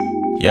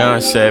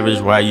Young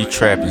Savage, why you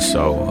trapping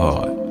so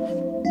hard?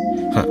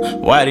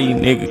 Why these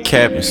niggas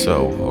capping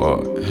so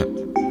hard?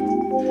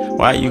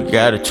 Why you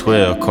got a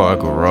 12-car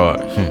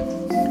garage?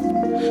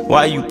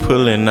 Why you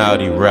pulling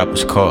out these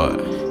rappers' card?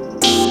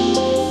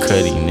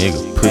 Cut these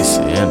niggas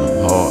pussy and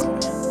I'm hard.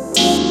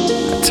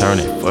 I turn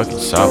that fucking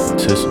soft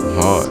into some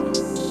hard.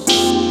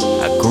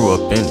 I grew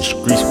up in the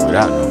streets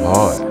without no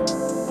heart.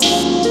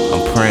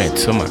 I'm praying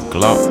to my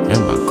Glock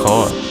and my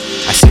card.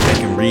 I sit back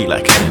and read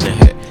like Cat in the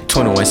Hat.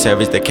 21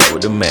 Savage, that cat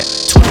with the mat.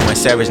 21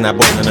 Savage, not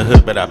born in the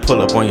hood, but I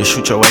pull up on you,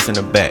 shoot your ass in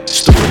the back.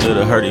 Stupid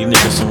little hurt, these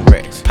niggas some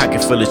rats.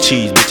 Pocket full of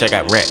cheese, bitch, I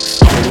got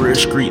racks. I'm a real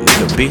street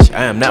nigga, bitch,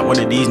 I am not one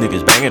of these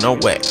niggas banging on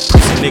wax.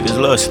 Pussy niggas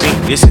love stink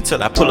this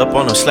until I pull up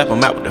on them, slap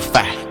them out with the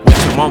fire.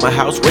 Wet your mama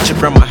house, wet your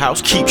grandma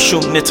house, keep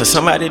shooting it till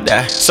somebody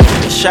die. So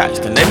many shots,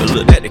 the neighbor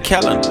looked at the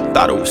calendar,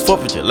 thought it was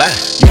 4th of July.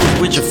 You was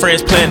with your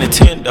friends playing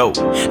Nintendo,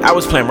 I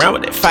was playing around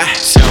with that fire.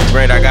 7th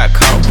grade, I got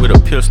caught with a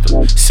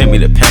pistol, sent me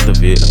to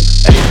Pantherville.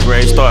 8th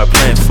grade, started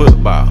playing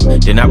football,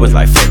 then I was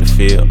like, fuck the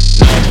field.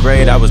 9th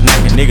grade, I was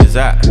knocking niggas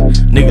out,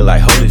 nigga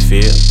like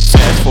Holyfield.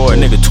 Fast forward,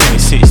 nigga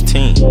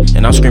 2016,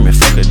 and I'm screaming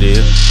fuck a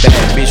deal.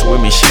 Bad bitch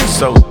with me, she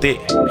so thick,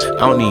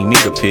 I don't even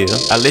need a pill.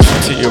 I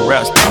listened to your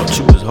raps, thought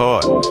you was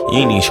hard, you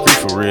ain't even scream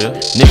for real.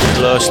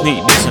 Niggas love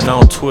sneak dissing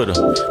on Twitter,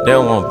 they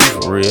don't wanna be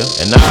for real.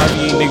 And all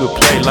these niggas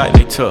play like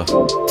they tough,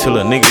 till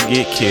a nigga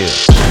get killed,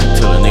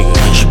 till a nigga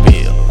get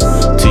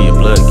spilled, till your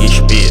blood get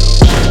spilled.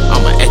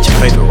 I'ma at your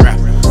favorite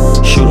rapper,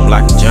 shoot him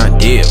like a John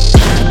Deere.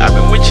 I've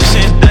been with you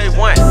since day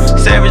one,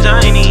 Savage, I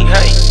ain't even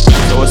hate.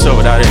 So what's up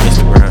with all that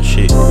Instagram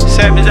shit?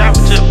 Savage, I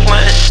was just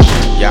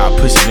playing. Y'all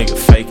pussy nigga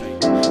faking.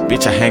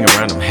 Bitch, I hang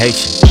around them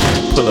Haitians.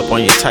 Pull up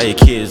on you, tie your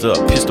kids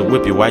up, pistol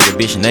whip you while your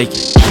bitch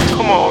naked.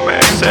 Come on,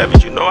 man,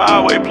 Savage, you know I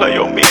always play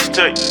your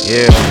mixtape.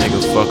 Yeah,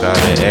 nigga, fuck all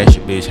that. Ask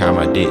your bitch how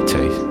my dick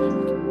taste.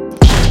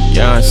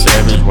 Young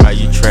Savage, why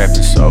you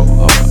trapping so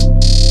hard?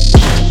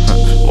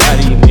 Why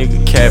these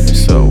niggas capping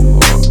so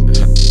hard?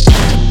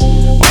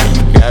 Why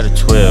you got a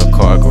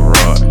 12-car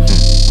garage?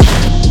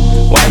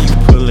 Why you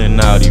pulling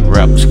out these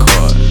rappers'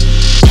 cards?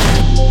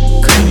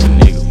 Cut these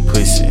niggas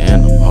pussy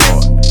and I'm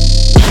hard.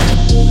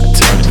 I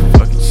turn it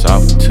fucking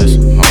soft into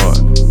some hard.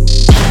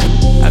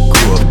 I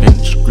grew up in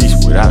the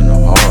streets without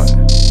no heart.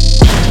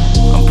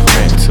 I'm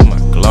praying to my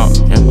Glock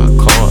and my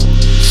card.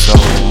 So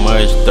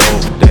much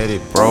dope that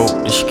it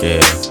broke the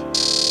scale.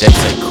 They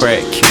say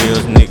crack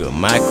kills, nigga,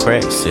 my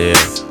crack sell.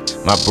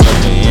 My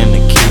brother in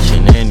the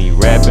kitchen and he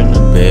rapping the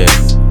bell.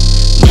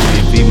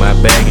 Louis V my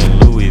bag and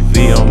Louis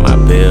V on my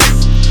belt.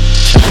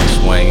 Chain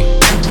swinging,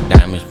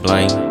 diamonds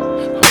bling.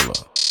 Hold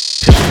up,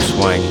 pistol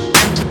swinging,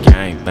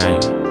 gang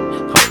bang.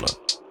 Hold up,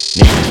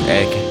 niggas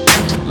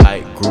acting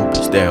like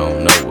groupies, they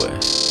don't know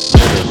us.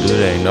 Little do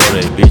they know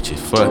that bitch is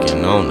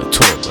fucking on the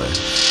tour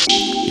bus.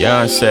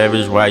 Young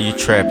Savage, why you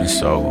trapping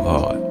so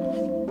hard?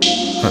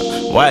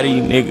 Why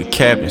these niggas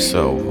capping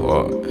so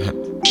hard?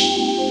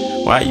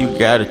 Why you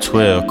got a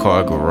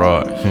 12-car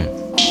garage?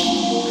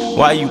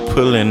 Why you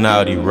pulling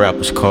out these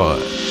rappers'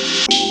 cards?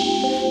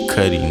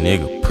 Cut these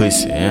niggas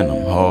pussy and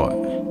I'm hard.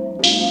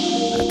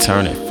 I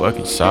turn that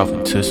fucking soft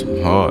into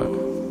some hard.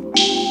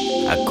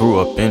 I grew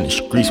up in the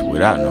streets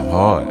without no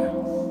heart.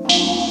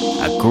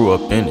 I grew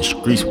up in the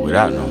streets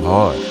without no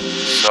heart.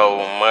 So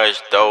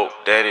much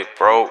dope that it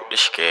broke the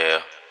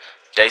scale.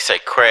 They say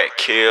crack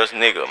kills,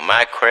 nigga,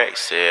 my crack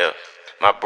sell.